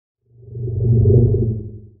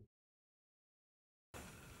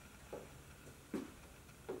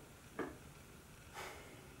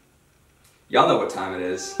Y'all know what time it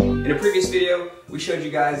is. In a previous video, we showed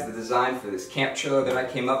you guys the design for this camp trailer that I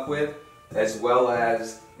came up with, as well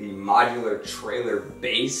as the modular trailer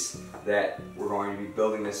base that we're going to be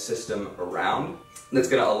building this system around. That's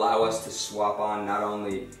going to allow us to swap on not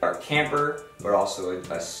only our camper, but also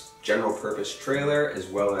a general purpose trailer, as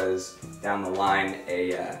well as down the line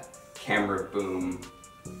a camera boom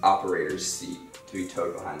operator's seat to be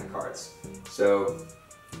towed behind the carts. So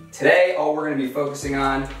today, all we're going to be focusing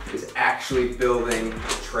on is actually building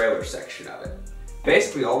the trailer section of it.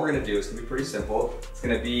 Basically, all we're going to do is going to be pretty simple. It's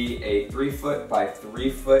going to be a 3-foot by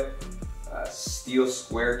 3-foot steel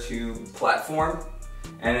square tube platform.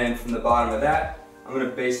 And then from the bottom of that, I'm going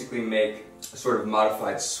to basically make a sort of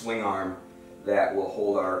modified swing arm that will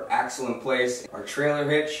hold our axle in place. Our trailer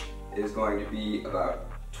hitch is going to be about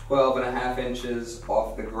 12.5 inches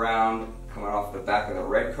off the ground, coming off the back of the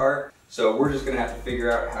red cart. So we're just going to have to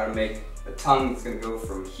figure out how to make a tongue that's going to go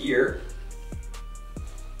from here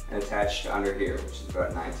and attach to under here, which is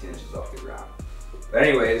about 19 inches off the ground. But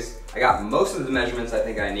anyways, I got most of the measurements I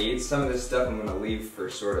think I need. Some of this stuff I'm going to leave for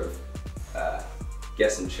sort of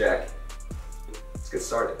guess and check. Let's get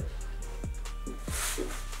started.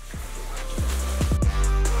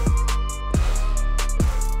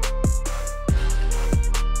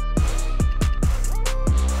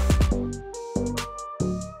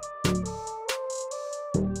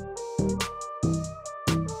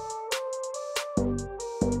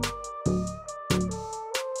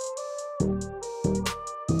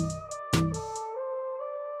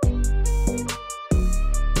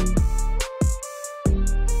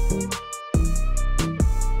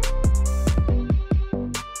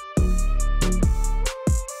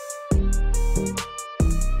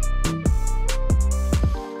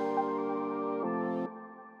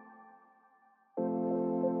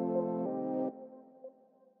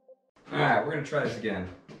 Alright, we're going to try this again.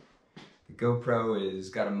 The GoPro has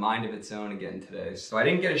got a mind of its own again today. So I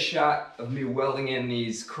didn't get a shot of me welding in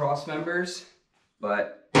these cross members,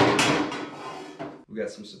 but we got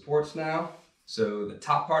some supports now. So the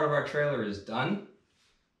top part of our trailer is done.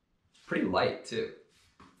 Pretty light too.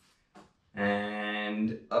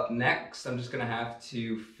 And up next, I'm just going to have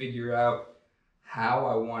to figure out how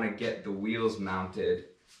I want to get the wheels mounted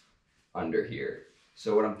under here.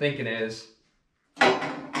 So what I'm thinking is,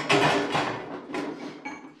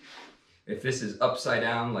 if this is upside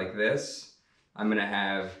down like this, I'm gonna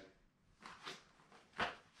have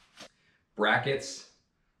brackets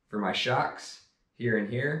for my shocks here and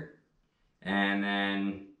here, and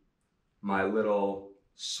then my little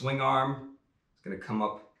swing arm is gonna come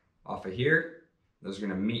up off of here. Those are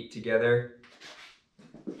gonna meet together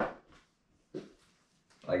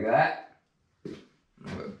like that. I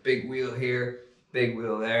have a big wheel here, big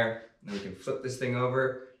wheel there. Then we can flip this thing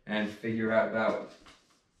over and figure out about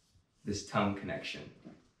this tongue connection.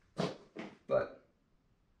 But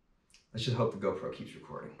let's just hope the GoPro keeps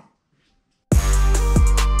recording.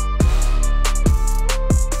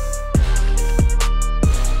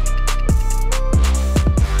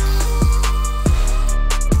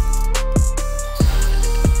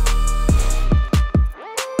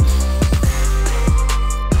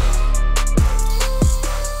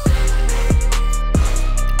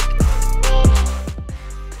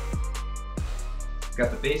 Got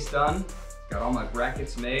the base done, got all my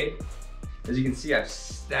brackets made. As you can see, I've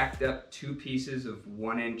stacked up 2 pieces of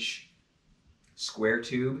 1-inch square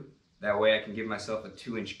tube. That way I can give myself a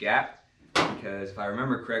 2-inch gap, because if I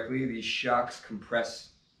remember correctly, these shocks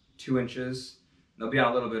compress 2 inches. They'll be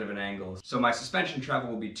on a little bit of an angle. So my suspension travel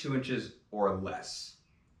will be 2 inches or less.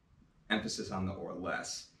 Emphasis on the or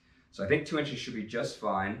less. So I think 2 inches should be just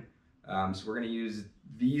fine. So we're gonna use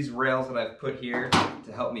these rails that I've put here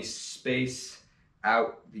to help me space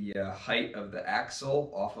out the height of the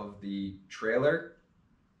axle off of the trailer.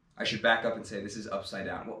 I should back up and say this is upside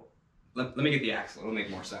down. Well, let me get the axle, it'll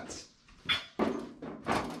make more sense.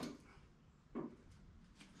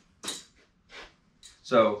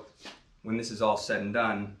 So when this is all said and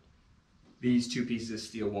done, these 2 pieces of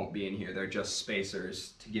steel won't be in here. They're just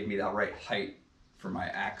spacers to give me the right height for my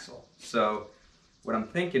axle. So what I'm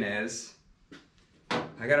thinking is,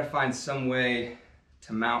 I gotta find some way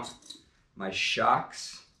to mount my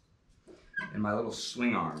shocks and my little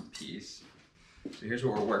swing arm piece. So here's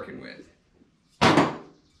what we're working with.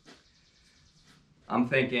 I'm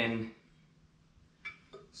thinking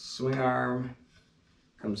swing arm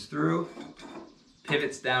comes through,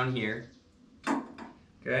 pivots down here,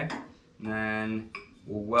 okay? And then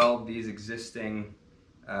we'll weld these existing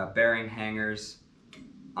bearing hangers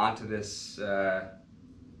onto this, I'm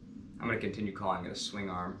gonna continue calling it a swing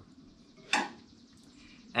arm.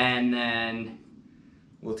 And then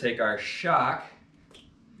we'll take our shock,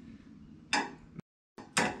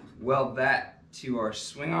 weld that to our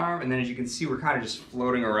swing arm, and then as you can see, we're kind of just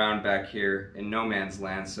floating around back here in no man's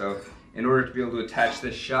land. So in order to be able to attach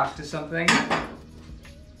this shock to something,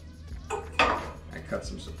 I cut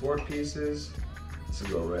some support pieces. This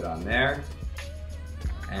will go right on there,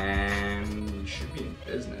 and we should be in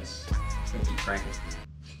business. I'm gonna keep cranking.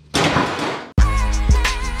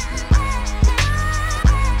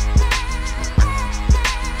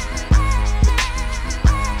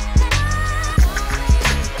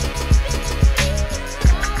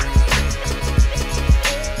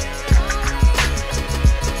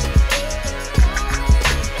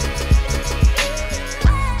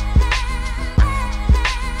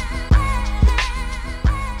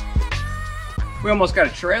 We almost got a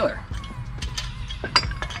trailer.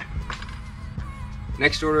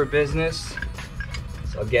 Next order of business,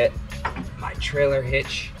 so I'll get my trailer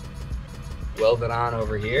hitch welded on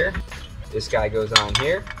over here. This guy goes on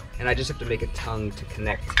here, and I just have to make a tongue to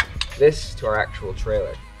connect this to our actual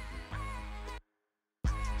trailer.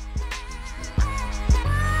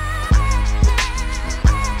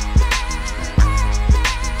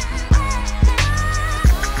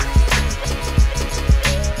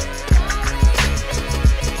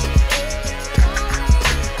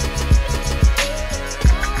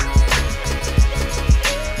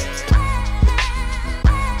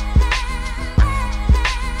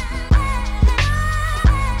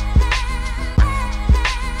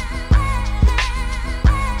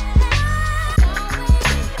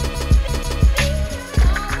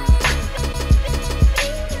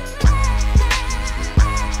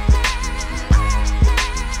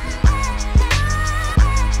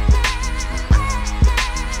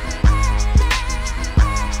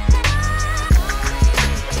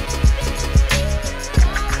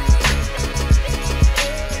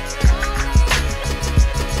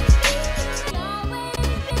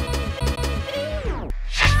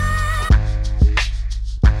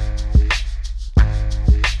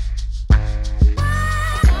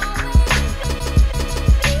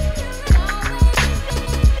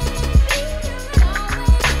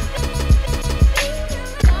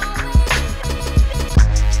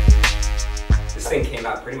 Thing came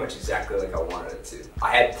out pretty much exactly like I wanted it to.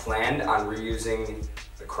 I had planned on reusing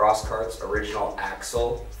the crosscart's original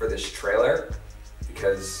axle for this trailer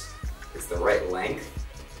because it's the right length,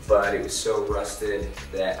 but it was so rusted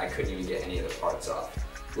that I couldn't even get any of the parts off.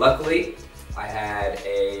 Luckily, I had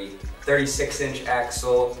a 36-inch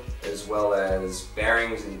axle as well as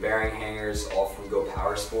bearings and bearing hangers, all from Go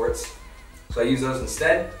Power Sports. So I used those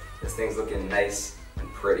instead. This thing's looking nice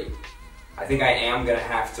and pretty. I think I am gonna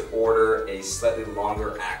have to order a slightly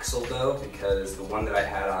longer axle though, because the one that I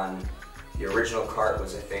had on the original cart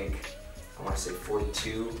was, I think, I wanna say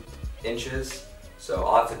 42 inches. So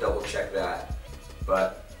I'll have to double check that,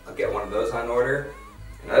 but I'll get one of those on order.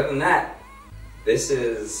 And other than that, this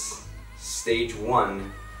is stage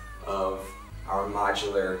one of our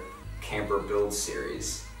modular camper build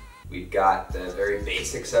series. We've got the very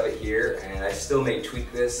basics of it here, and I still may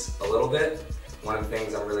tweak this a little bit. One of the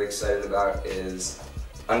things I'm really excited about is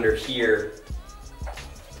under here,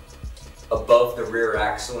 above the rear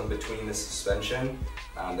axle and between the suspension,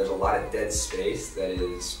 there's a lot of dead space that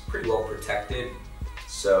is pretty well protected.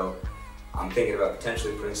 So I'm thinking about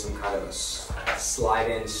potentially putting some kind of a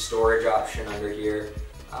slide-in storage option under here.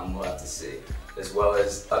 We'll have to see. As well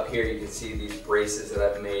as up here, you can see these braces that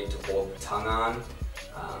I've made to hold the tongue on.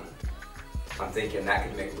 I'm thinking that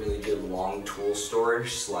could make really good long tool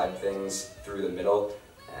storage, slide things through the middle,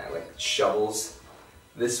 like shovels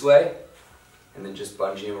this way, and then just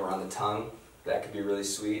bungee them around the tongue. That could be really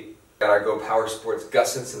sweet. Got our Go Power Sports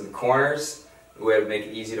gussets in the corners, a way to make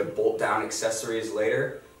it easy to bolt down accessories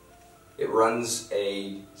later. It runs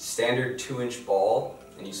a standard 2-inch ball,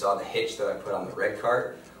 and you saw the hitch that I put on the red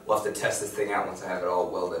cart. We'll have to test this thing out once I have it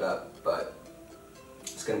all welded up, but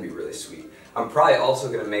it's gonna be really sweet. I'm probably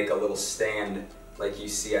also gonna make a little stand like you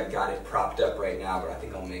see. I've got it propped up right now, but I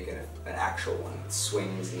think I'll make an actual one that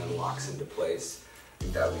swings and then locks into place. I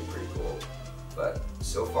think that would be pretty cool. But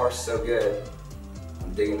so far so good.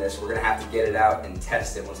 I'm digging this. We're gonna have to get it out and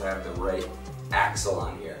test it once I have the right axle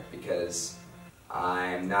on here, because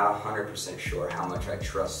I'm not 100% sure how much I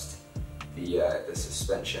trust the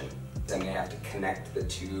suspension. I'm gonna have to connect the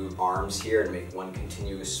two arms here and make one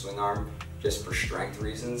continuous swing arm just for strength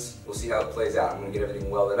reasons. We'll see how it plays out. I'm gonna get everything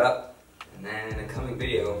welded up, and then in a coming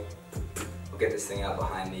video, we'll get this thing out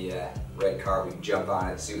behind the red car. We can jump on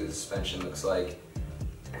it, see what the suspension looks like,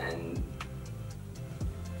 and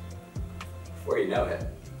before you know it,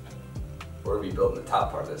 we're gonna be building the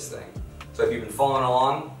top part of this thing. So if you've been following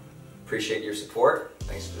along, appreciate your support.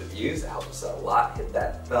 Thanks for the views, that helps us out a lot. Hit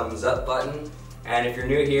that thumbs up button. And if you're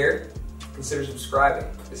new here, consider subscribing.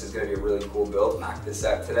 This is gonna be a really cool build. Knock this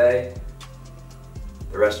out today.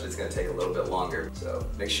 The rest of it's gonna take a little bit longer. So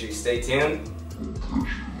make sure you stay tuned.